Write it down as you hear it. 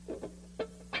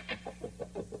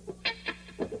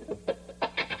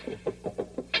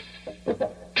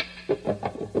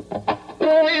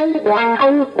Hi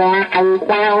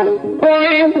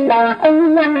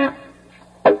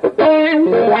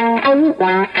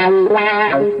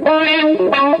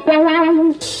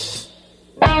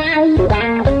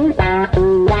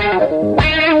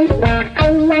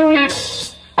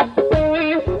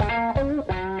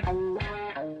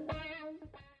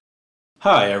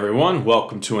everyone,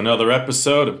 welcome to another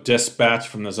episode of Dispatch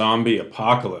from the Zombie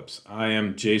Apocalypse. I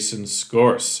am Jason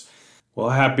Scorse.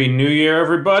 Well, Happy New Year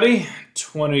everybody.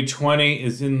 2020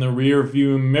 is in the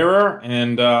rearview mirror,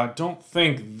 and don't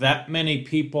think that many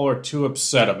people are too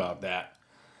upset about that.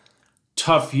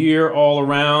 Tough year all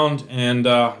around, and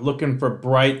looking for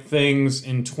bright things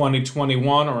in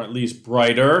 2021, or at least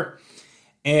brighter.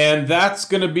 And that's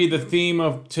going to be the theme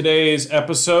of today's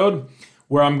episode,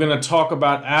 where I'm going to talk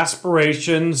about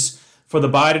aspirations for the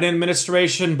Biden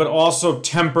administration, but also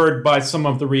tempered by some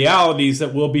of the realities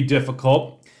that will be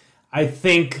difficult. I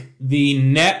think the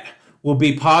net will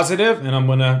be positive, and I'm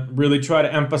going to really try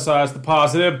to emphasize the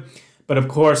positive. But of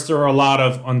course, there are a lot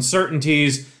of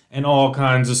uncertainties and all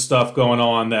kinds of stuff going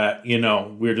on that,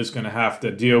 we're just going to have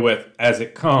to deal with as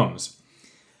it comes.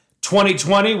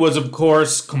 2020 was, of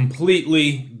course,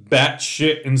 completely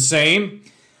batshit insane.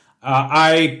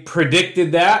 I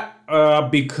predicted that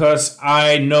because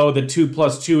I know that 2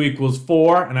 + 2 =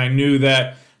 4, and I knew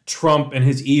that Trump and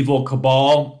his evil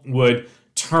cabal would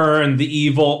turn the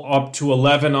evil up to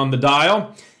 11 on the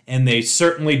dial, and they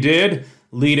certainly did,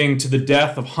 leading to the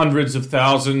death of hundreds of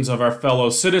thousands of our fellow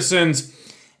citizens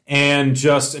and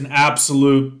just an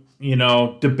absolute,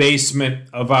 debasement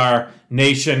of our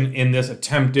nation in this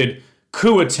attempted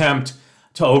coup attempt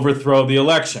to overthrow the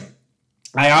election.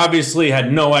 I obviously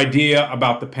had no idea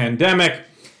about the pandemic.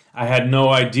 I had no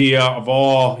idea of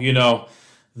all, the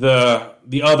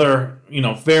other,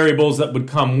 variables that would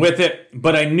come with it.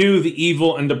 But I knew the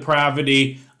evil and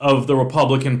depravity of the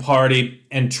Republican Party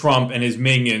and Trump and his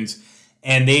minions.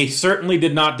 And they certainly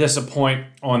did not disappoint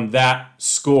on that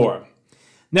score.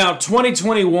 Now,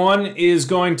 2021 is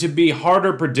going to be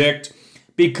harder to predict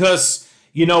because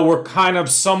we're kind of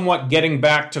somewhat getting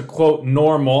back to, quote,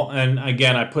 normal. And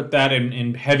again, I put that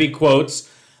in heavy quotes.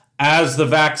 As the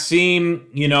vaccine,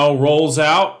 rolls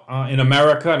out in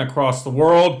America and across the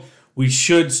world, we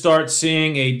should start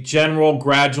seeing a general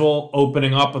gradual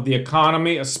opening up of the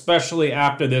economy, especially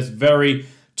after this very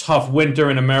tough winter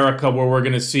in America where we're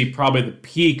going to see probably the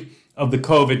peak of the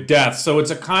COVID deaths. So it's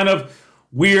a kind of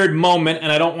weird moment,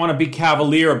 and I don't want to be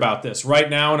cavalier about this. Right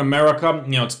now in America,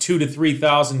 it's 2,000 to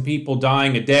 3,000 people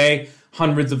dying a day,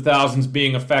 hundreds of thousands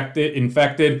being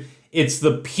infected. It's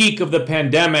the peak of the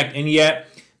pandemic, and yet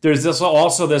there's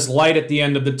also this light at the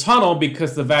end of the tunnel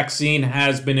because the vaccine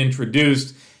has been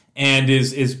introduced and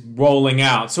is rolling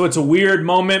out. So it's a weird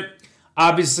moment.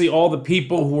 Obviously, all the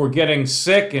people who are getting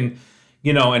sick and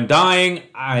dying,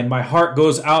 my heart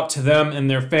goes out to them and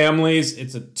their families.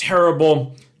 It's a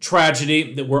terrible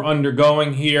tragedy that we're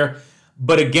undergoing here.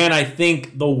 But again, I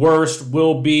think the worst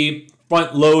will be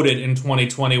front-loaded in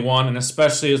 2021, and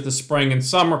especially as the spring and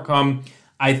summer come,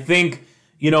 I think,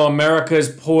 America is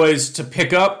poised to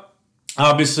pick up,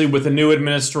 obviously with a new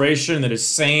administration that is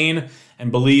sane and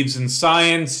believes in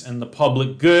science and the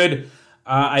public good.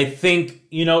 I think,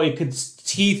 it could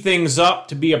tee things up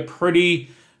to be a pretty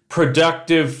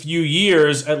productive few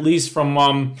years, at least from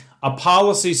a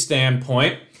policy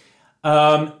standpoint.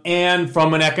 And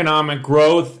from an economic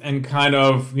growth and kind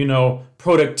of,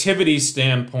 productivity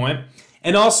standpoint.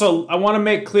 And also, I want to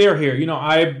make clear here,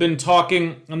 I've been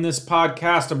talking on this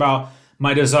podcast about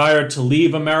my desire to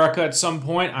leave America at some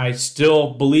point. I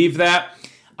still believe that.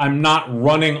 I'm not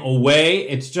running away.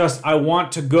 It's just I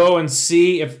want to go and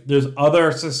see if there's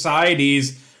other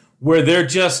societies where they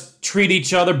just treat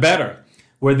each other better,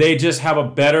 where they just have a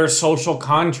better social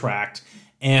contract,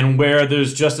 and where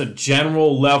there's just a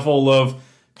general level of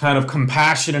kind of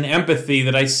compassion and empathy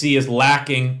that I see is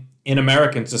lacking in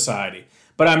American society.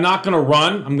 But I'm not going to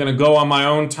run. I'm going to go on my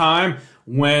own time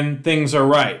when things are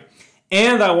right.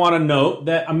 And I want to note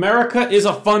that America is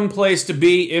a fun place to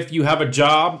be if you have a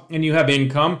job and you have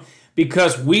income,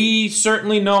 because we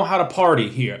certainly know how to party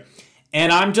here.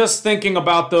 And I'm just thinking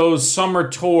about those summer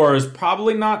tours,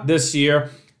 probably not this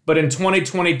year, but in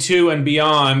 2022 and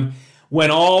beyond, when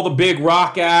all the big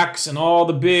rock acts and all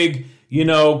the big,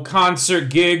 concert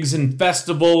gigs and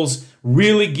festivals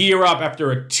really gear up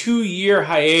after a 2-year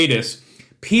hiatus,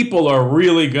 people are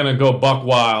really going to go buck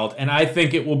wild. And I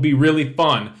think it will be really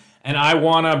fun. And I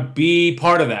want to be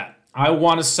part of that. I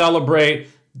want to celebrate,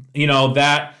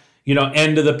 that,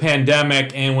 end of the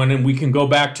pandemic, and when we can go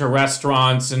back to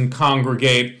restaurants and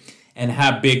congregate and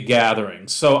have big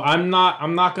gatherings. So I'm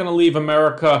not going to leave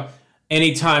America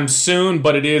anytime soon,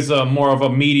 but it is more of a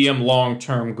medium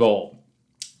long-term goal.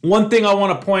 One thing I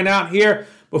want to point out here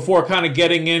before kind of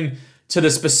getting into the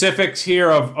specifics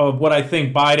here of what I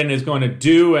think Biden is going to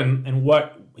do and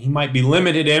what he might be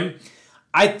limited in.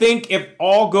 I think if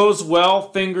all goes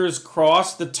well, fingers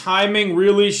crossed, the timing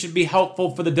really should be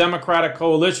helpful for the Democratic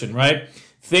coalition, right?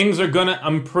 Things are going to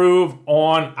improve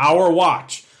on our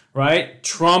watch, right?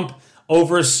 Trump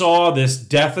oversaw this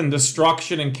death and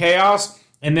destruction and chaos,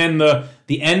 and then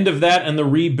the end of that and the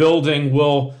rebuilding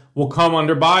will come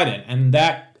under Biden, and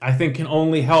that I think can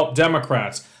only help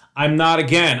Democrats. I'm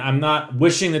not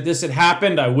wishing that this had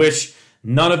happened. I wish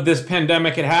none of this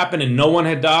pandemic had happened and no one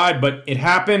had died, but it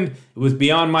happened. It was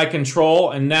beyond my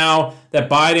control, and now that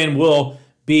Biden will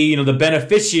be, the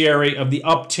beneficiary of the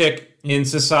uptick in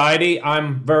society,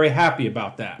 I'm very happy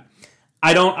about that.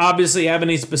 I don't obviously have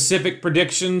any specific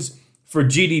predictions for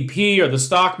GDP or the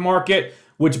stock market,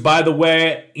 which, by the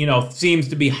way, seems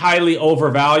to be highly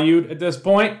overvalued at this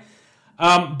point.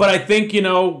 But I think,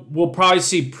 we'll probably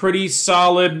see pretty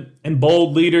solid and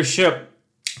bold leadership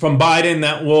from Biden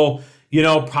that will,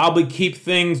 probably keep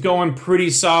things going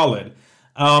pretty solid.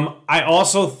 I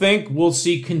also think we'll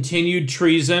see continued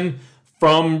treason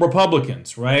from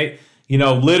Republicans, right?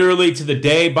 Literally to the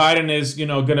day Biden is,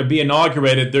 going to be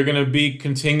inaugurated, they're going to be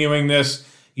continuing this,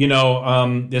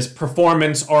 this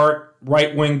performance art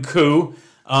right-wing coup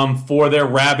for their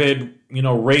rabid,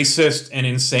 racist and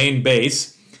insane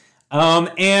base.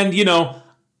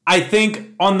 I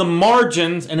think on the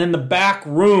margins and in the back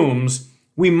rooms,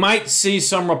 we might see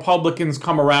some Republicans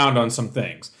come around on some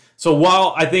things. So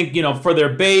while I think, for their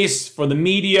base, for the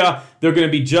media, they're going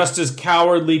to be just as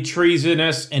cowardly,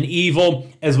 treasonous, and evil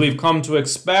as we've come to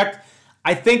expect,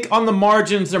 I think on the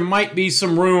margins there might be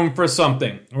some room for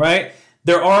something, right?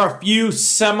 There are a few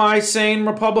semi-sane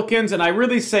Republicans, and I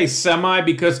really say semi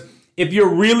because if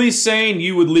you're really sane,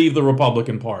 you would leave the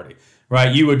Republican Party,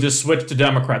 right? You would just switch to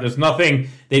Democrat. There's nothing,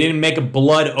 they didn't make a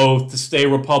blood oath to stay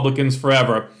Republicans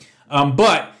forever.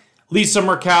 But Lisa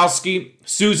Murkowski,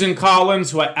 Susan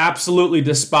Collins, who I absolutely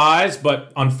despise,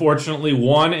 but unfortunately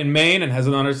won in Maine and has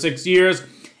another 6 years,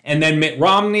 and then Mitt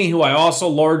Romney, who I also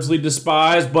largely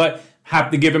despise, but have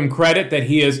to give him credit that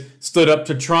he has stood up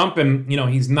to Trump, and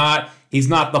he's not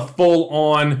the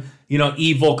full-on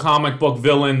evil comic book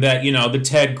villain that the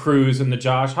Ted Cruz and the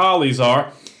Josh Hawleys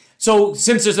are. So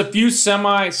since there's a few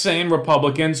semi-sane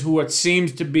Republicans who it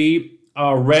seems to be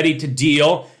ready to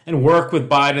deal and work with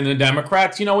Biden and the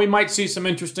Democrats, we might see some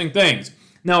interesting things.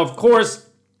 Now, of course,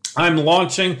 I'm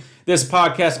launching this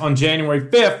podcast on January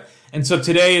 5th, and so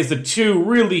today is the two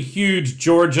really huge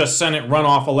Georgia Senate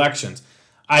runoff elections.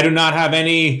 I do not have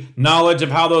any knowledge of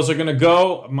how those are going to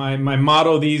go. My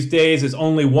motto these days is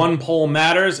only one poll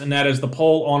matters, and that is the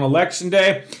poll on Election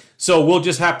Day. So we'll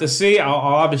just have to see. I'll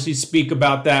obviously speak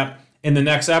about that in the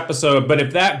next episode, but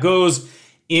if that goes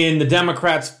in the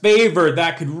Democrats' favor,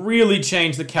 that could really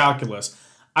change the calculus.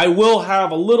 I will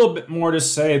have a little bit more to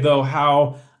say, though,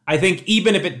 how I think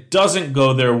even if it doesn't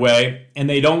go their way and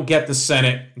they don't get the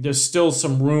Senate, there's still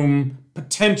some room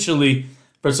potentially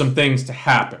for some things to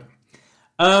happen.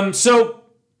 I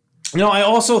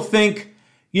also think,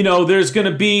 there's going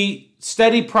to be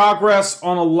steady progress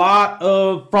on a lot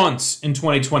of fronts in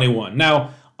 2021.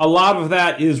 Now, a lot of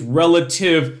that is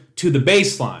relative to the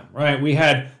baseline, right? We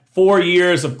had 4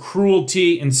 years of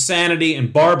cruelty, insanity,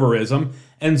 and barbarism.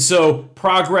 And so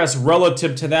progress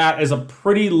relative to that is a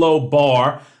pretty low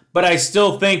bar. But I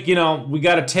still think, we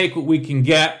got to take what we can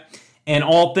get. And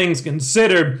all things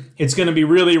considered, it's going to be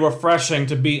really refreshing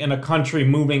to be in a country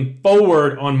moving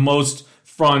forward on most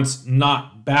fronts,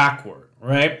 not backward,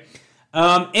 right?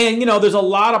 There's a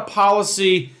lot of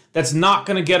policy that's not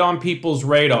going to get on people's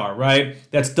radar, right?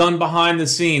 That's done behind the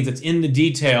scenes. It's in the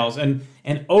details. And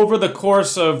over the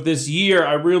course of this year,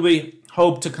 I really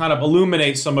hope to kind of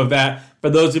illuminate some of that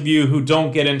for those of you who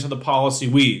don't get into the policy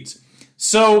weeds.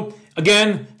 So,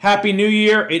 again, Happy New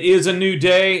Year. It is a new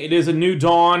day. It is a new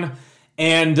dawn.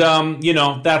 And,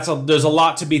 there's a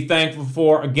lot to be thankful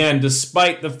for, again,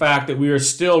 despite the fact that we are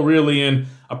still really in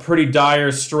a pretty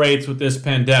dire straits with this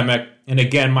pandemic. And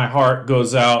again, my heart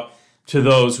goes out to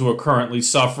those who are currently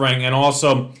suffering, and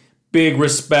also big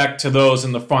respect to those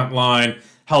in the front line,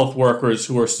 health workers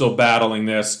who are still battling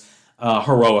this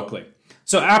heroically.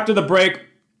 So after the break,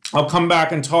 I'll come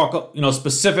back and talk,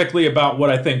 specifically about what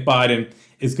I think Biden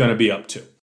is going to be up to.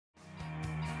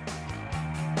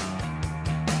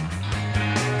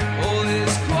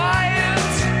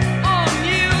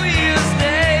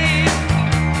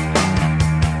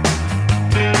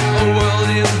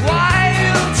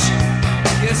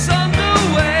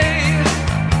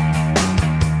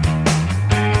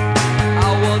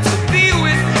 I want to be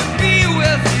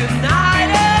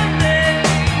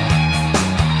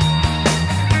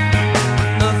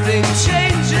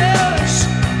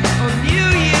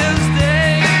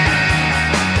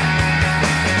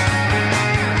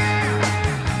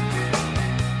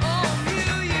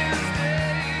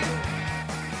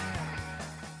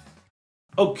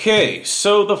Okay,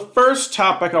 so the first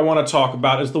topic I want to talk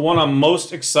about is the one I'm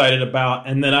most excited about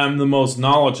and that I'm the most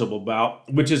knowledgeable about,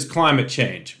 which is climate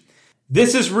change.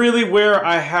 This is really where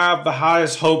I have the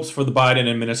highest hopes for the Biden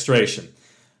administration.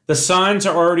 The signs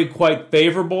are already quite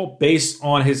favorable based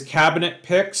on his cabinet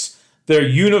picks. They're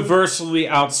universally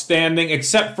outstanding,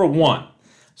 except for one.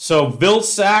 So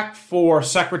Vilsack for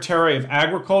Secretary of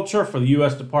Agriculture for the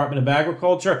U.S. Department of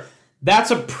Agriculture,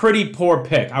 that's a pretty poor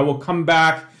pick. I will come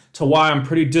back to why I'm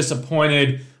pretty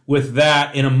disappointed with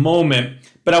that in a moment,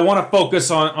 but I want to focus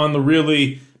on the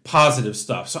really positive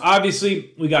stuff. So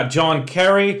obviously, we got John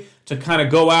Kerry to kind of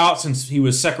go out since he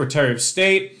was Secretary of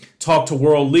State, talk to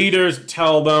world leaders,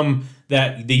 tell them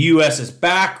that the U.S. is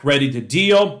back, ready to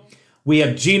deal. We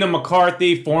have Gina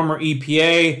McCarthy, former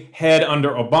EPA head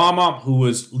under Obama, who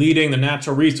was leading the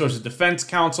Natural Resources Defense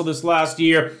Council this last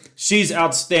year. She's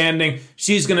outstanding.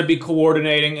 She's going to be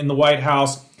coordinating in the White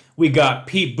House. We got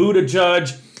Pete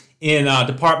Buttigieg in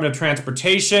Department of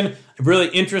Transportation. A really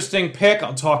interesting pick.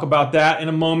 I'll talk about that in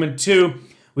a moment, too.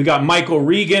 We got Michael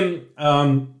Regan.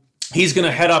 He's going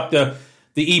to head up the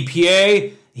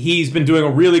EPA. He's been doing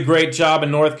a really great job in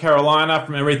North Carolina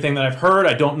from everything that I've heard.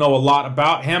 I don't know a lot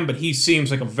about him, but he seems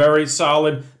like a very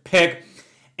solid pick.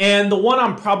 And the one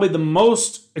I'm probably the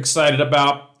most excited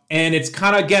about, and it's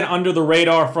kind of, again, under the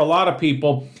radar for a lot of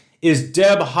people, is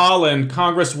Deb Haaland,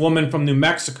 Congresswoman from New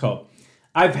Mexico.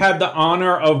 I've had the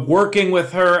honor of working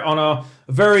with her on a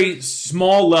very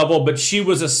small level, but she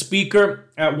was a speaker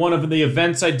at one of the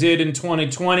events I did in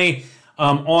 2020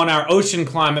 on our ocean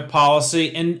climate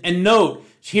policy. And note,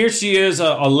 here she is,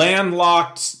 a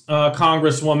landlocked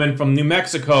congresswoman from New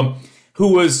Mexico who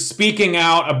was speaking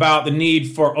out about the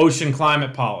need for ocean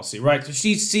climate policy, right? So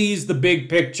she sees the big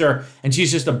picture, and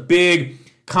she's just a big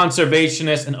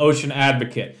conservationist and ocean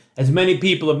advocate. As many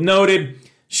people have noted,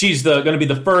 she's going to be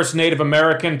the first Native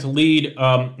American to lead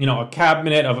a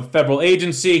cabinet of a federal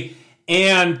agency,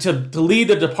 and to lead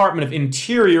the Department of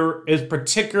Interior is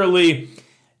particularly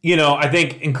I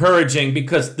think encouraging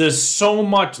because there's so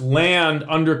much land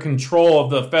under control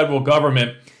of the federal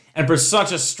government. And for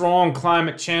such a strong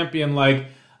climate champion like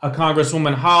a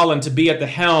Congresswoman Haaland to be at the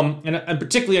helm, and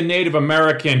particularly a Native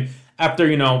American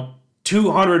after,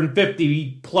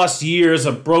 250 plus years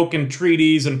of broken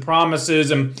treaties and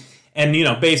promises and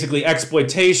basically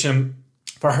exploitation,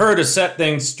 for her to set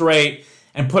things straight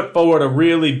and put forward a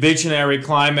really visionary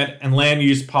climate and land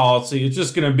use policy is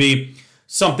just going to be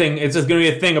something, it's just going to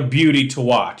be a thing of beauty to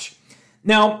watch.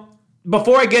 Now,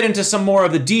 before I get into some more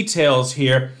of the details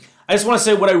here, I just want to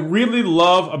say what I really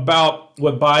love about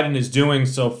what Biden is doing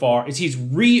so far is he's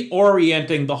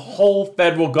reorienting the whole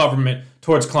federal government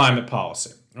towards climate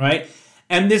policy, right?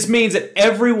 And this means that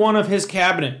every one of his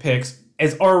cabinet picks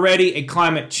is already a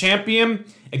climate champion,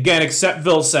 again, except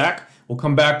Vilsack. We'll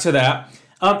come back to that.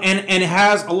 And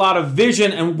has a lot of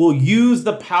vision and will use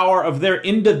the power of their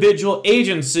individual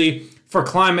agency for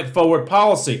climate-forward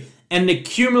policy. And the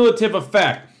cumulative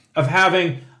effect of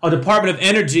having a Department of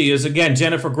Energy is, again,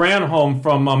 Jennifer Granholm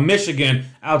from Michigan,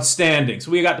 outstanding.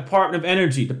 So we got Department of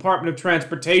Energy, Department of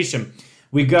Transportation,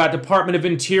 we got Department of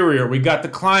Interior, we got the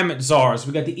climate czars,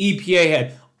 we got the EPA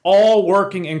head, all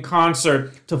working in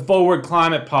concert to forward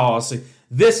climate policy.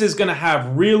 This is going to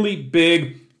have really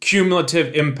big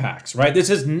cumulative impacts, right? This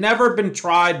has never been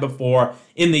tried before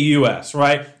in the U.S.,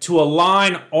 right? To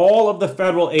align all of the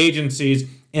federal agencies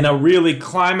in a really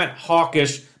climate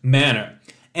hawkish manner.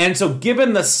 And so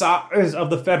given the size of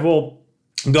the federal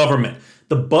government,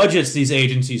 the budgets these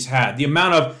agencies had, the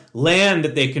amount of land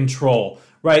that they control,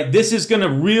 right? This is going to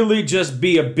really just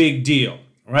be a big deal,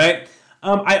 right?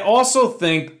 I also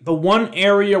think the one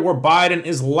area where Biden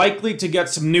is likely to get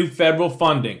some new federal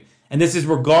funding, and this is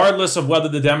regardless of whether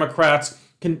the Democrats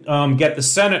can get the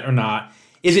Senate or not,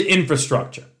 is it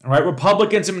infrastructure, all right?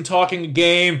 Republicans have been talking a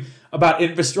game about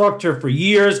infrastructure for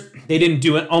years. They didn't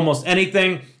do almost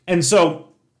anything. And so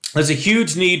there's a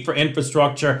huge need for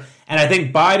infrastructure. And I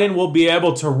think Biden will be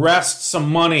able to wrest some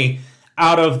money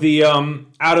out of the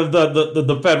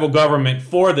federal government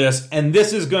for this. And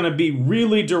this is going to be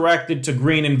really directed to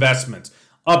green investments,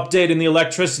 updating the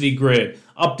electricity grid,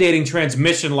 updating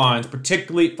transmission lines,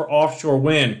 particularly for offshore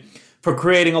wind, for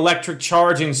creating electric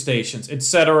charging stations, et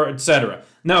cetera, et cetera.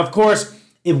 Now, of course,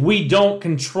 if we don't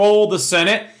control the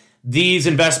Senate, these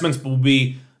investments will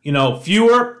be,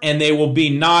 fewer, and they will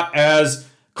be not as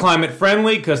climate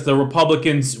friendly because the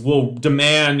Republicans will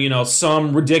demand,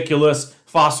 some ridiculous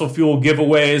fossil fuel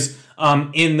giveaways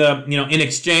in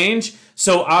exchange.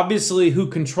 So obviously, who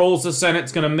controls the Senate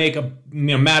is going to make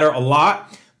matter a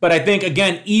lot. But I think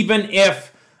again, even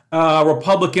if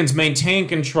Republicans maintain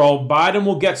control, Biden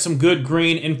will get some good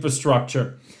green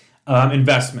infrastructure.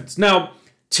 investments. Now,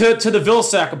 to the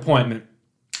Vilsack appointment,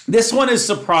 this one is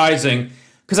surprising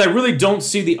because I really don't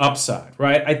see the upside,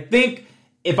 right? I think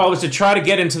if I was to try to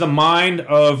get into the mind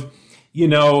of,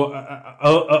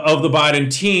 of the Biden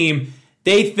team,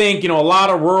 they think, a lot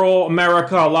of rural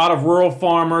America, a lot of rural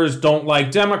farmers don't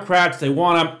like Democrats. They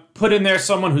want to put in there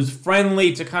someone who's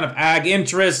friendly to kind of ag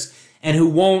interests and who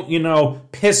won't,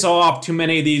 piss off too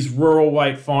many of these rural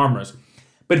white farmers.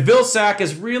 But Vilsack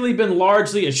has really been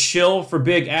largely a shill for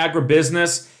big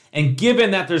agribusiness. And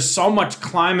given that there's so much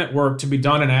climate work to be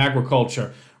done in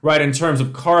agriculture, right, in terms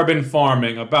of carbon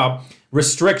farming, about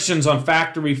restrictions on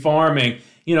factory farming,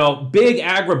 big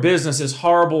agribusiness is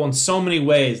horrible in so many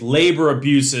ways, labor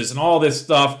abuses and all this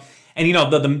stuff. And,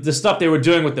 the stuff they were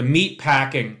doing with the meat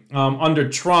packing under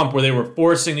Trump, where they were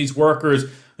forcing these workers,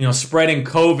 spreading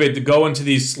COVID to go into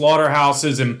these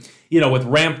slaughterhouses and, with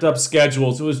ramped up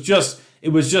schedules. It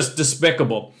was just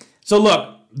despicable. So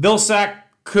look, Vilsack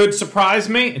could surprise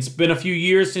me. It's been a few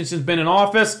years since he's been in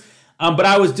office, but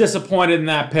I was disappointed in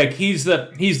that pick. He's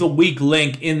the weak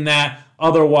link in that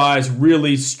otherwise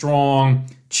really strong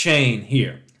chain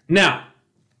here. Now,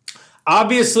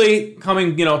 obviously,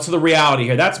 coming to the reality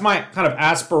here, that's my kind of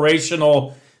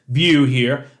aspirational view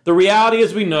here. The reality,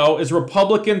 as we know, is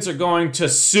Republicans are going to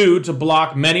sue to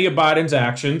block many of Biden's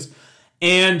actions,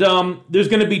 and there's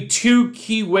going to be two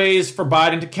key ways for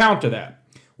Biden to counter that.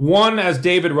 One, as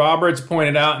David Roberts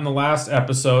pointed out in the last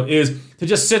episode, is to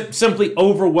just simply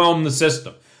overwhelm the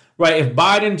system, right? If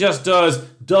Biden just does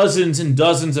dozens and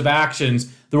dozens of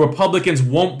actions, the Republicans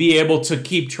won't be able to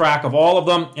keep track of all of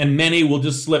them, and many will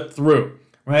just slip through,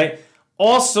 right?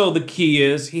 Also, the key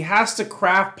is he has to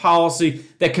craft policy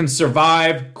that can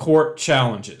survive court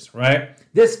challenges, right?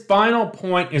 This final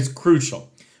point is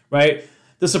crucial, right?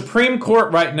 The Supreme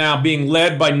Court right now being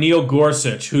led by Neil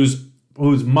Gorsuch, whose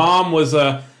mom was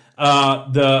the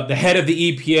head of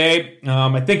the EPA.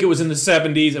 I think it was in the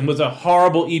 70s, and was a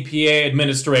horrible EPA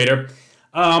administrator.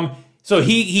 So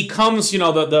he comes,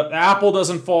 the apple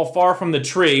doesn't fall far from the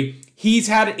tree. He's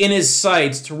had it in his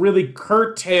sights to really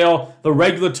curtail the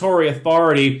regulatory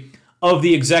authority of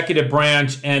the executive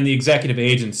branch and the executive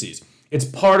agencies. It's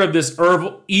part of this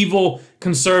evil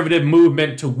conservative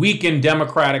movement to weaken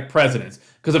Democratic presidents.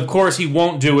 Because, of course, he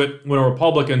won't do it when a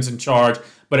Republican's in charge.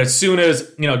 But as soon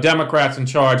as, Democrats in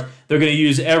charge, they're going to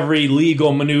use every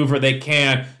legal maneuver they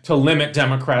can to limit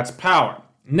Democrats' power.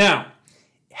 Now,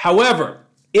 however,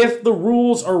 if the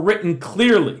rules are written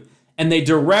clearly and they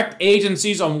direct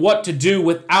agencies on what to do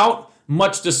without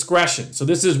much discretion, so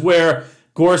this is where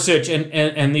Gorsuch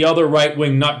and the other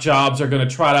right-wing nut jobs are going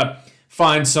to try to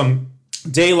find some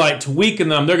daylight to weaken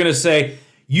them. They're going to say,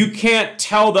 you can't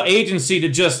tell the agency to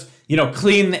just,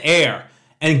 clean the air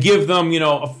and give them,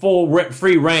 a full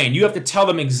free rein. You have to tell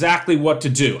them exactly what to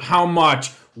do, how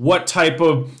much, what type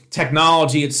of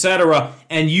technology, etc.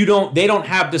 And they don't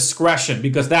have discretion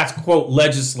because that's, quote,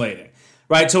 legislating,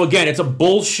 right? So again, it's a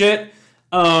bullshit,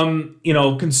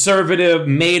 conservative,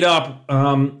 made up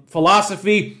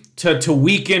philosophy to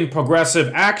weaken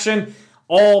progressive action.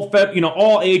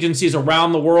 All agencies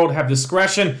around the world have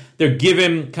discretion. They're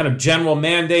given kind of general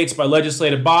mandates by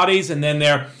legislative bodies, and then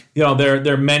they're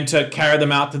meant to carry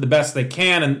them out to the best they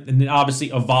can, and it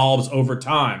obviously evolves over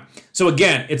time. So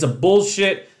again, it's a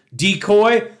bullshit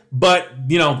decoy, but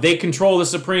they control the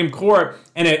Supreme Court,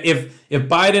 and if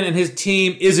Biden and his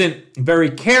team isn't very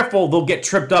careful, they'll get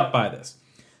tripped up by this.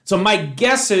 So my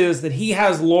guess is that he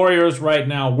has lawyers right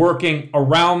now working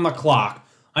around the clock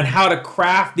on how to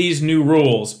craft these new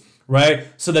rules, right,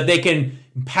 so that they can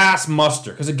pass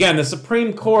muster. Because again, the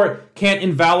Supreme Court can't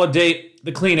invalidate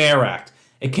the Clean Air Act.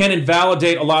 It can't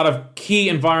invalidate a lot of key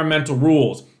environmental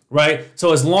rules, right?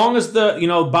 So as long as the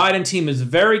Biden team is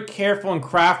very careful in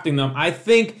crafting them, I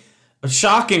think,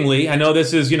 shockingly, I know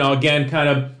this is again kind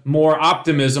of more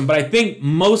optimism, but I think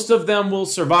most of them will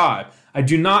survive. I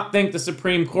do not think the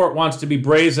Supreme Court wants to be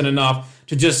brazen enough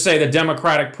to just say that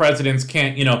Democratic presidents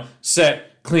can't set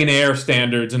clean air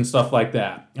standards and stuff like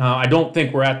that. I don't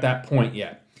think we're at that point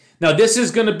yet. Now, this is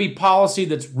going to be policy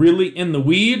that's really in the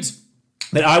weeds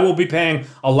that I will be paying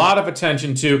a lot of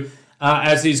attention to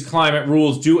as these climate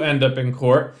rules do end up in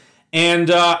court. And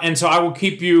so I will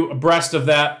keep you abreast of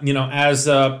that,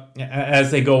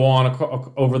 as they go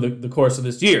on over the course of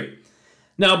this year.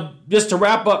 Now, just to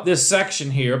wrap up this section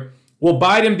here, will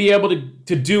Biden be able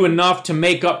to do enough to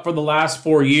make up for the last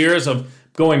 4 years of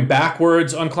going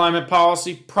backwards on climate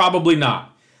policy? Probably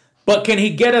not. But can he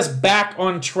get us back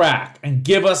on track and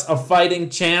give us a fighting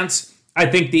chance? I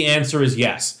think the answer is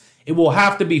yes. It will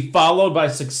have to be followed by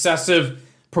successive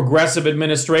progressive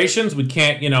administrations. We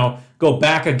can't, go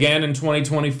back again in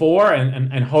 2024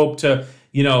 and hope to,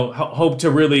 hope to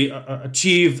really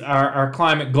achieve our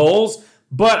climate goals.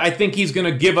 But I think he's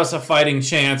going to give us a fighting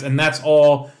chance, and that's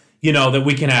all, that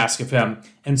we can ask of him.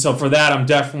 And so for that, I'm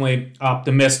definitely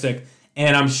optimistic.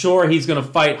 And I'm sure he's going to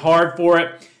fight hard for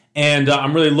it. And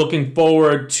I'm really looking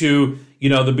forward to,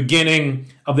 the beginning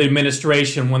of the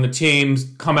administration when the teams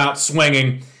come out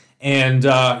swinging and,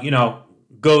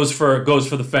 goes for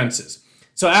the fences.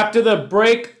 So after the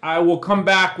break, I will come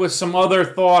back with some other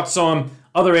thoughts on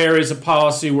other areas of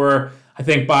policy where I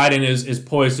think Biden is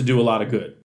poised to do a lot of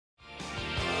good.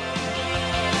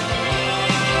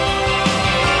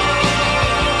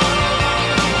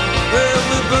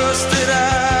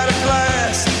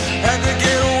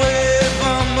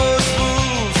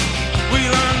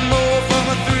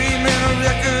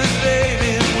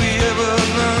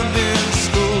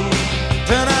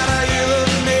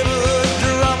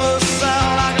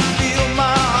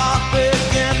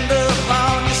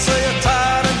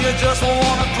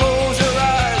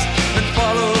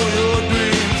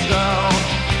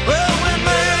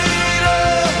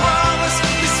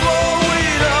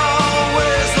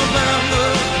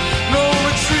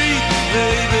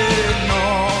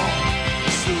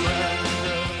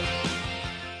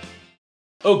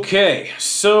 Okay,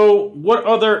 so what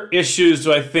other issues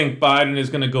do I think Biden is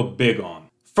going to go big on?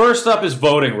 First up is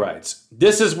voting rights.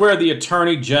 This is where the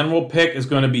Attorney General pick is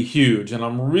going to be huge, and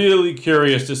I'm really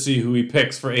curious to see who he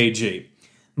picks for AG.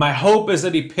 My hope is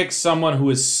that he picks someone who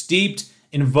is steeped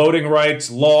in voting rights,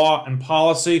 law, and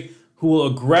policy, who will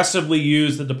aggressively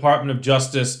use the Department of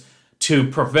Justice to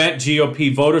prevent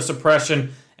GOP voter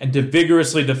suppression and to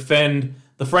vigorously defend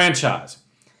the franchise.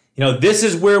 This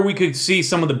is where we could see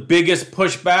some of the biggest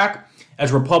pushback,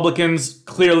 as Republicans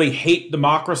clearly hate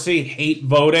democracy, hate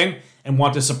voting, and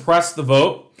want to suppress the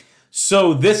vote.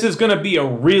 So this is going to be a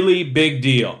really big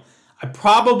deal.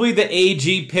 Probably the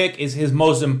AG pick is his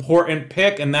most important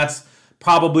pick, and that's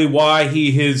probably why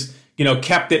he has,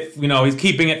 kept it, he's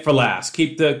keeping it for last.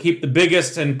 Keep the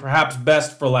biggest and perhaps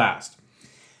best for last.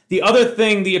 The other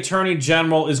thing the Attorney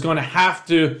General is going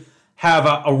to have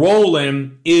a role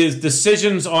in is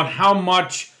decisions on how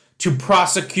much to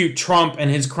prosecute Trump and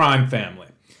his crime family.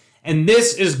 And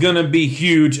this is going to be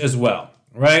huge as well,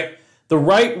 right? The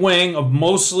right wing of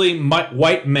mostly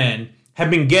white men have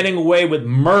been getting away with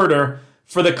murder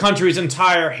for the country's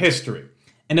entire history.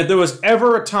 And if there was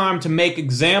ever a time to make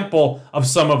example of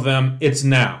some of them, it's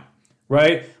now,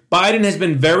 right? Biden has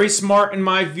been very smart, in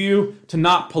my view, to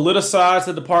not politicize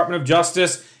the Department of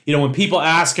Justice. When people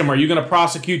ask him, are you going to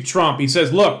prosecute Trump? He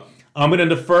says, look, I'm going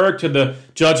to defer to the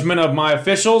judgment of my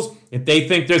officials. If they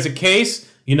think there's a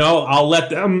case, I'll let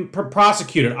them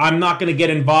prosecute it. I'm not going to get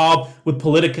involved with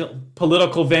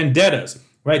political vendettas,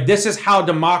 right? This is how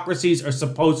democracies are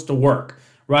supposed to work,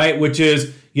 right? Which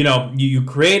is, you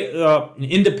create an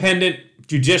independent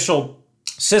judicial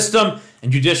system and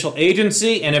judicial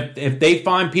agency, and if they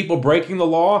find people breaking the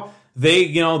law,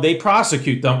 they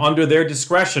prosecute them under their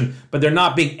discretion, but they're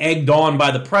not being egged on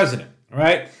by the president,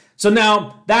 right? So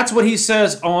now that's what he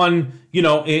says on,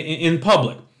 in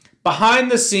public.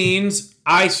 Behind the scenes,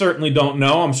 I certainly don't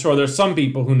know. I'm sure there's some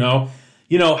people who know,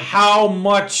 how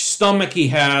much stomach he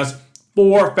has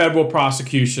for federal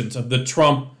prosecutions of the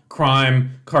Trump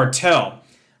crime cartel,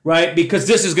 right? Because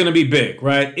this is going to be big,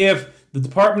 right? If the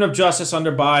Department of Justice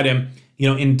under Biden,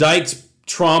 indicts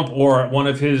Trump or one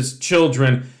of his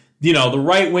children, the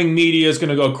right-wing media is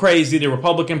going to go crazy. The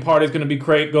Republican Party is going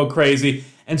to go crazy.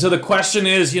 And so the question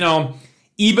is,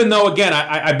 even though, again,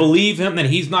 I believe him that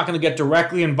he's not going to get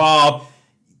directly involved,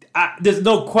 there's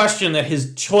no question that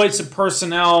his choice of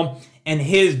personnel and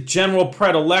his general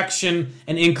predilection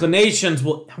and inclinations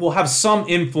will have some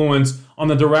influence on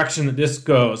the direction that this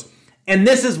goes. And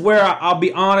this is where, I'll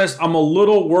be honest, I'm a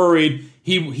little worried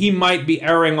he might be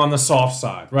erring on the soft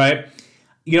side, right?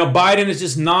 Biden is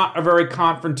just not a very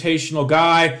confrontational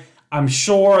guy. I'm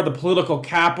sure the political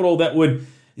capital that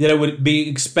would be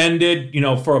expended,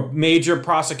 for major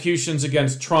prosecutions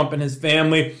against Trump and his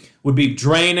family would be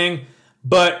draining.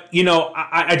 But,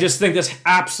 I just think this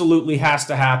absolutely has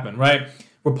to happen, right?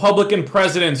 Republican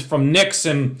presidents from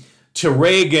Nixon to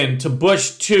Reagan to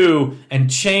Bush II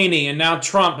and Cheney and now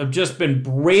Trump have just been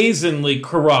brazenly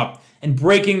corrupt and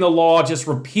breaking the law just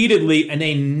repeatedly, and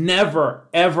they never,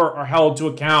 ever are held to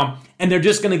account. And they're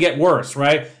just going to get worse,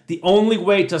 right? The only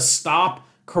way to stop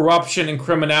corruption and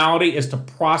criminality is to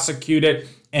prosecute it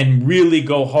and really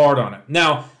go hard on it.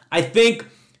 Now, I think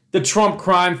the Trump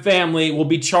crime family will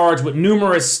be charged with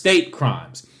numerous state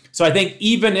crimes. So I think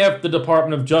even if the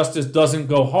Department of Justice doesn't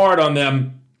go hard on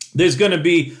them, there's going to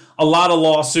be a lot of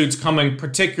lawsuits coming,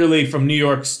 particularly from New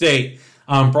York State,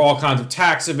 for all kinds of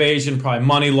tax evasion, probably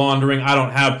money laundering. I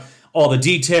don't have all the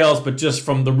details, but just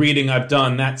from the reading I've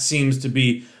done, that seems to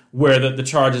be where the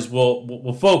charges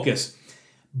will focus.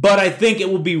 But I think it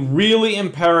will be really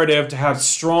imperative to have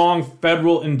strong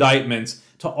federal indictments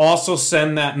to also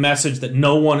send that message that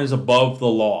no one is above the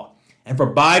law. And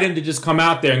for Biden to just come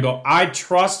out there and go, I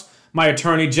trust my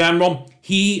attorney general.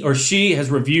 He or she has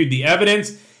reviewed the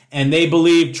evidence, and they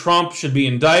believe Trump should be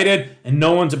indicted, and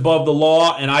no one's above the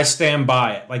law, and I stand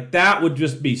by it. Like, that would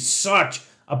just be such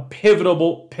a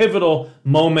pivotal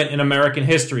moment in American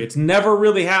history. It's never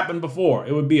really happened before.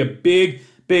 It would be a big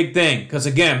thing. Because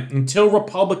again, until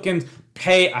Republicans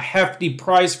pay a hefty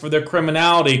price for their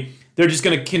criminality, they're just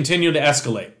going to continue to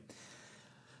escalate.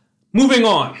 Moving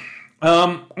on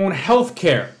health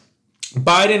care.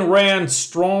 Biden ran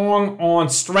strong on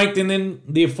strengthening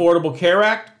the Affordable Care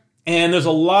Act, and there's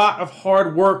a lot of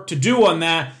hard work to do on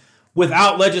that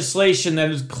without legislation that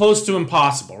is close to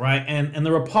impossible, right? And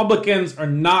the Republicans are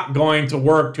not going to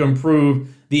work to improve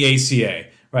the ACA,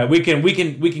 right? We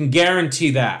can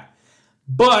guarantee that.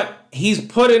 But he's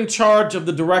put in charge of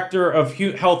the Director of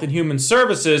Health and Human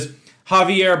Services,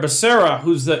 Xavier Becerra,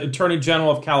 who's the Attorney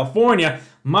General of California,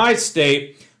 my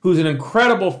state, who's an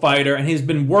incredible fighter, and he's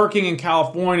been working in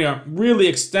California really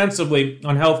extensively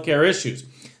on healthcare issues.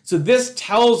 So this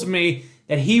tells me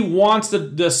that he wants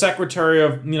the Secretary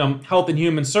of Health and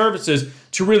Human Services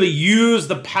to really use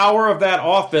the power of that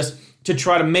office to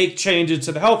try to make changes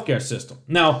to the healthcare system.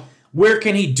 Now, where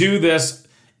can he do this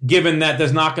given that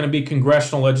there's not going to be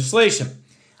congressional legislation?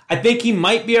 I think he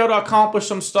might be able to accomplish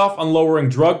some stuff on lowering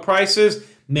drug prices,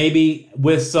 maybe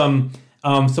with some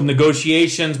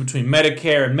negotiations between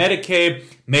Medicare and Medicaid,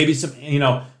 maybe some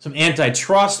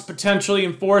antitrust potentially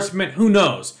enforcement, who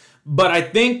knows? But I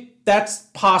think that's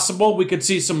possible. We could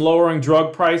see some lowering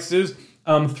drug prices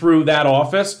through that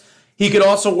office. He could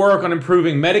also work on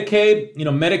improving Medicaid.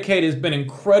 Medicaid has been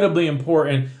incredibly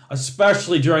important,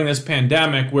 especially during this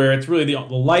pandemic, where it's really the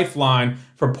lifeline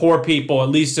for poor people, at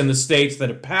least in the states that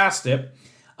have passed it.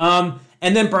 And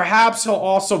then perhaps he'll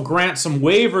also grant some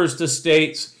waivers to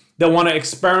states that want to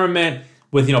experiment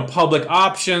with, public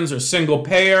options or single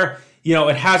payer.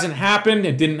 It hasn't happened.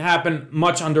 It didn't happen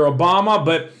much under Obama,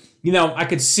 but I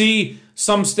could see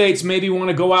some states maybe want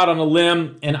to go out on a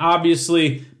limb, and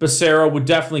obviously Becerra would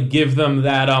definitely give them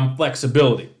that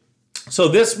flexibility. So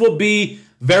this will be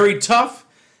very tough.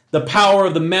 The power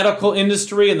of the medical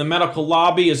industry and the medical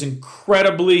lobby is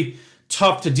incredibly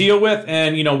tough to deal with,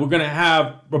 and we're going to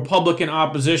have Republican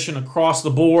opposition across the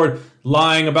board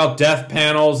lying about death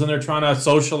panels, and they're trying to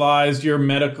socialize your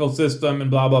medical system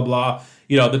and blah blah blah.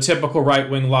 The typical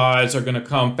right-wing lies are going to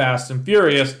come fast and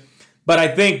furious. But I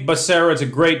think Becerra is a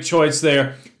great choice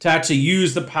there to actually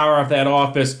use the power of that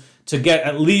office to get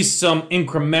at least some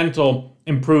incremental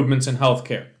improvements in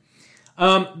healthcare.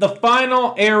 The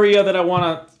final area that I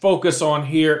want to focus on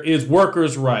here is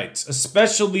workers' rights,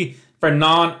 especially for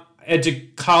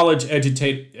non-college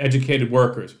educated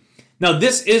workers. Now,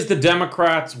 this is the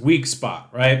Democrats' weak spot,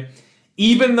 right?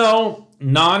 Even though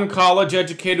non-college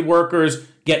educated workers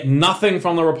get nothing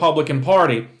from the Republican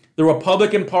Party, the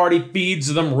Republican Party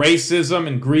feeds them racism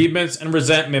and grievance and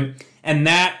resentment, and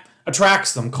that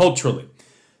attracts them culturally.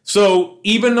 So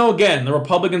even though, again, the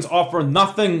Republicans offer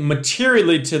nothing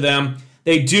materially to them,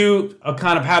 they do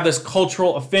kind of have this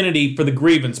cultural affinity for the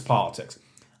grievance politics.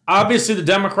 Obviously, the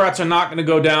Democrats are not going to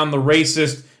go down the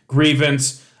racist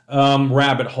grievance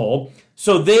rabbit hole,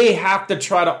 so they have to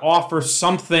try to offer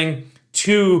something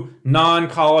to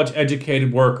non-college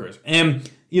educated workers.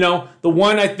 And the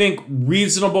one, I think,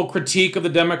 reasonable critique of the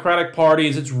Democratic Party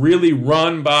is it's really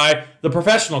run by the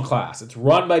professional class. It's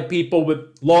run by people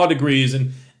with law degrees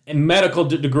and medical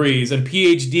degrees and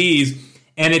PhDs.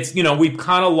 And it's, we've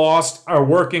kind of lost our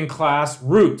working class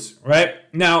roots, right?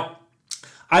 Now,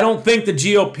 I don't think the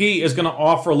GOP is going to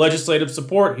offer legislative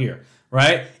support here,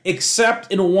 right?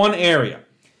 Except in one area.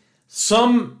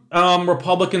 Some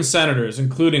Republican senators,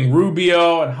 including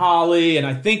Rubio and Hawley, and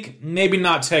I think maybe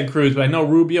not Ted Cruz, but I know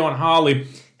Rubio and Hawley,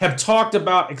 have talked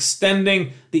about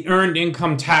extending the earned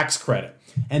income tax credit.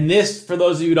 And this, for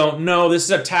those of you who don't know, this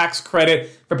is a tax credit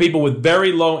for people with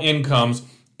very low incomes,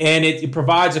 and it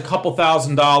provides a couple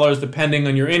 $1,000s depending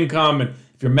on your income and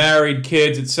if you're married,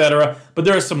 kids, etc. But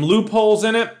there are some loopholes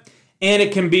in it, and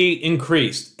it can be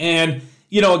increased. And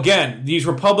again, these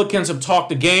Republicans have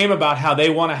talked a game about how they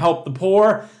want to help the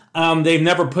poor. They've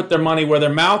never put their money where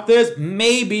their mouth is.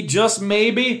 Maybe, just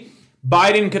maybe,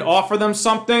 Biden could offer them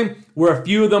something where a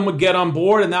few of them would get on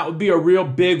board, and that would be a real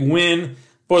big win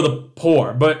for the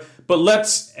poor. But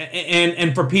let's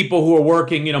and for people who are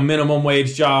working, minimum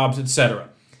wage jobs, etc.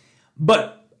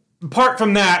 But apart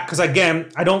from that, because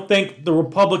again, I don't think the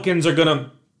Republicans are going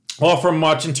to offer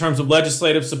much in terms of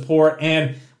legislative support,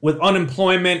 and with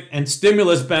unemployment and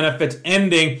stimulus benefits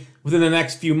ending within the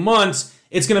next few months,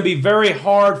 it's going to be very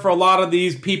hard for a lot of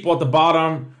these people at the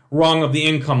bottom rung of the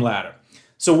income ladder.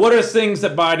 So what are things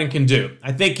that Biden can do?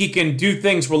 I think he can do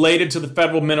things related to the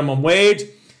federal minimum wage,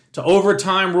 to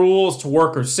overtime rules, to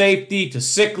worker safety, to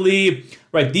sick leave,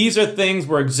 right? These are things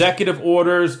where executive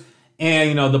orders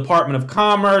and, Department of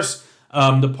Commerce,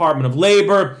 Department of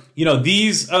Labor,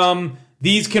 these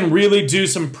can really do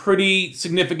some pretty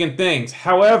significant things.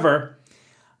 However,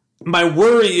 my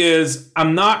worry is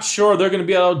I'm not sure they're going to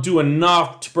be able to do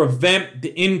enough to prevent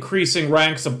the increasing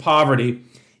ranks of poverty,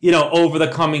 over the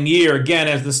coming year, again,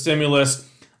 as the stimulus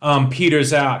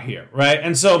peters out here, right?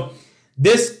 And so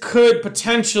this could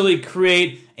potentially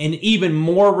create an even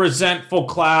more resentful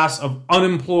class of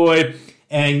unemployed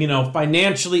and,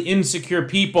 financially insecure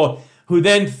people who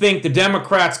then think the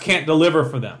Democrats can't deliver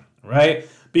for them, right?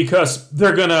 Because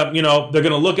they're gonna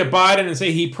look at Biden and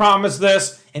say he promised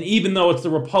this, and even though it's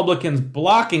the Republicans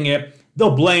blocking it,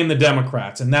 they'll blame the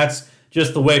Democrats, and that's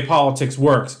just the way politics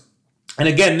works. And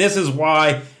again, this is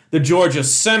why the Georgia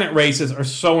Senate races are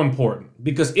so important,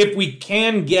 because if we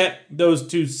can get those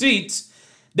 2 seats,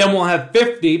 then we'll have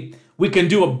 50. We can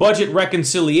do a budget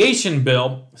reconciliation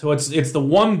bill. So it's the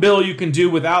one bill you can do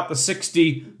without the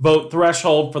 60 vote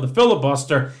threshold for the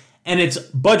filibuster, and it's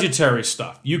budgetary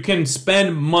stuff. You can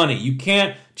spend money. You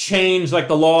can't change like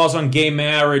the laws on gay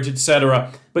marriage,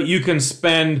 etc., but you can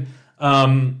spend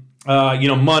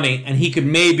money, and he could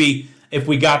maybe, if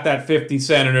we got that 50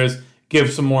 senators, give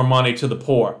some more money to the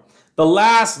poor. The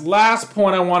last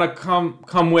point I want to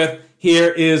come with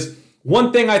here is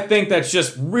one thing I think that's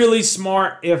just really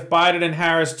smart if Biden and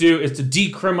Harris do is to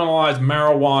decriminalize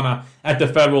marijuana at the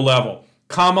federal level.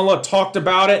 Kamala talked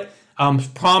about it,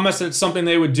 promised that it's something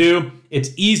they would do. It's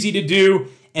easy to do,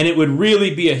 and it would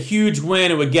really be a huge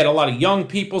win. It would get a lot of young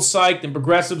people psyched and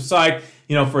progressive psyched,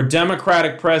 for a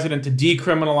Democratic president to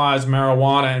decriminalize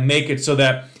marijuana and make it so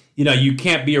that, you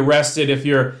can't be arrested if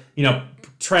you're,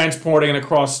 transporting it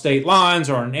across state lines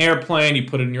or on an airplane. You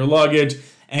put it in your luggage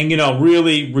and,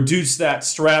 really reduce that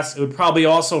stress. It would probably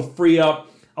also free up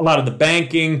a lot of the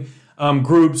banking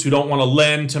groups who don't want to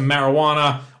lend to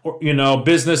marijuana or,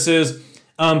 businesses.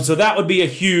 So that would be a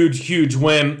huge, huge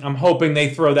win. I'm hoping they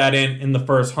throw that in the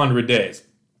first 100 days.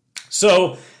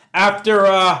 So after,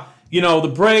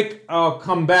 the break, I'll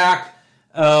come back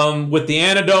with the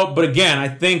antidote. But again, I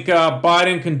think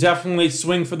Biden can definitely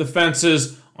swing for the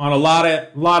fences on a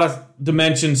lot of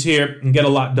dimensions here and get a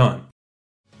lot done.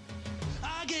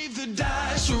 I gave the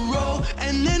dice a roll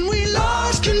and then we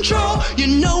lost control.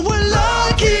 We're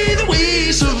lucky that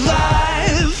we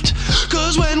survived.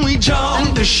 Cause when we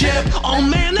jumped the ship, oh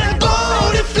man, that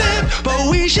boat it flipped.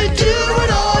 But we should do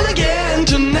it all again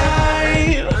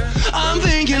tonight. I'm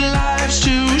thinking life's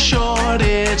too short,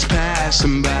 it's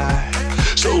passing by.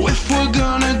 So if we're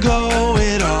gonna go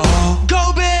it all,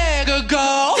 go big or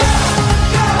go.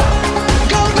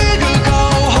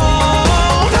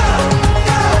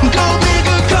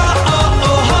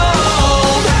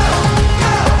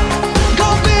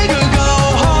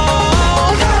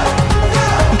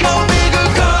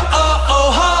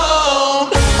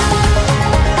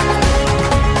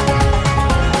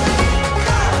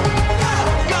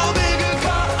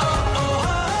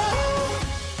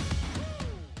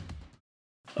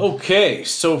 Okay,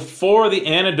 so for the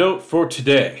antidote for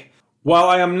today, while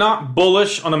I am not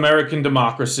bullish on American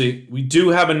democracy, we do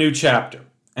have a new chapter,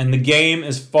 and the game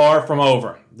is far from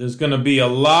over. There's going to be a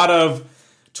lot of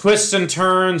twists and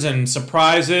turns and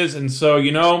surprises, and so,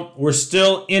 we're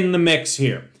still in the mix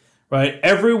here, right?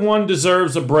 Everyone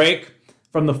deserves a break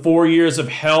from the 4 years of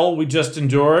hell we just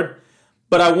endured,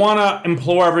 but I want to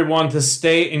implore everyone to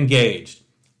stay engaged.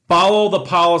 Follow the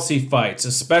policy fights,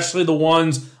 especially the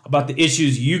ones about the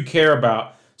issues you care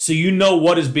about, so you know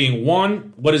what is being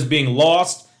won, what is being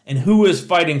lost, and who is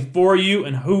fighting for you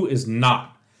and who is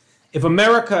not. If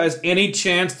America has any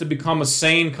chance to become a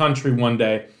sane country one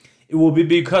day, it will be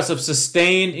because of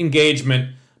sustained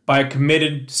engagement by a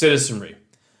committed citizenry.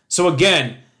 So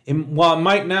again, while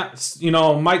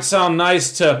it might sound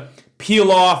nice to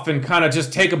peel off and kind of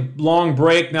just take a long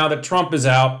break now that Trump is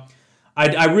out,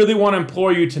 I really want to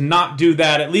implore you to not do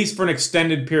that, at least for an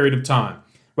extended period of time,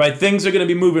 right? Things are going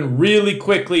to be moving really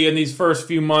quickly in these first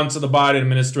few months of the Biden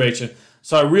administration.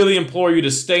 So I really implore you to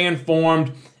stay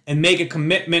informed and make a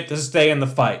commitment to stay in the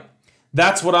fight.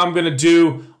 That's what I'm going to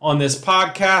do on this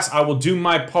podcast. I will do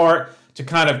my part to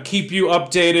kind of keep you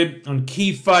updated on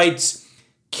key fights,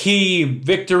 key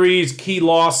victories, key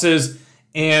losses.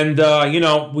 And,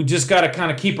 we just got to kind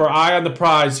of keep our eye on the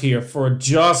prize here for a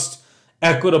just,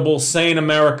 equitable, sane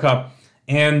America.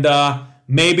 And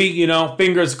maybe,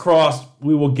 fingers crossed,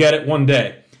 we will get it one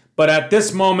day. But at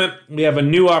this moment, we have a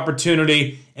new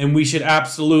opportunity, and we should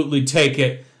absolutely take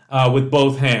it with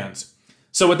both hands.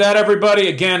 So with that, everybody,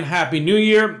 again, Happy New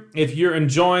Year. If you're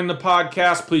enjoying the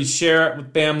podcast, please share it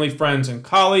with family, friends, and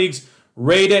colleagues.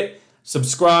 Rate it.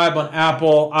 Subscribe on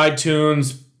Apple,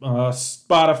 iTunes,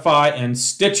 Spotify, and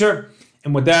Stitcher.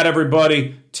 And with that,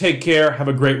 everybody, take care. Have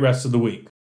a great rest of the week.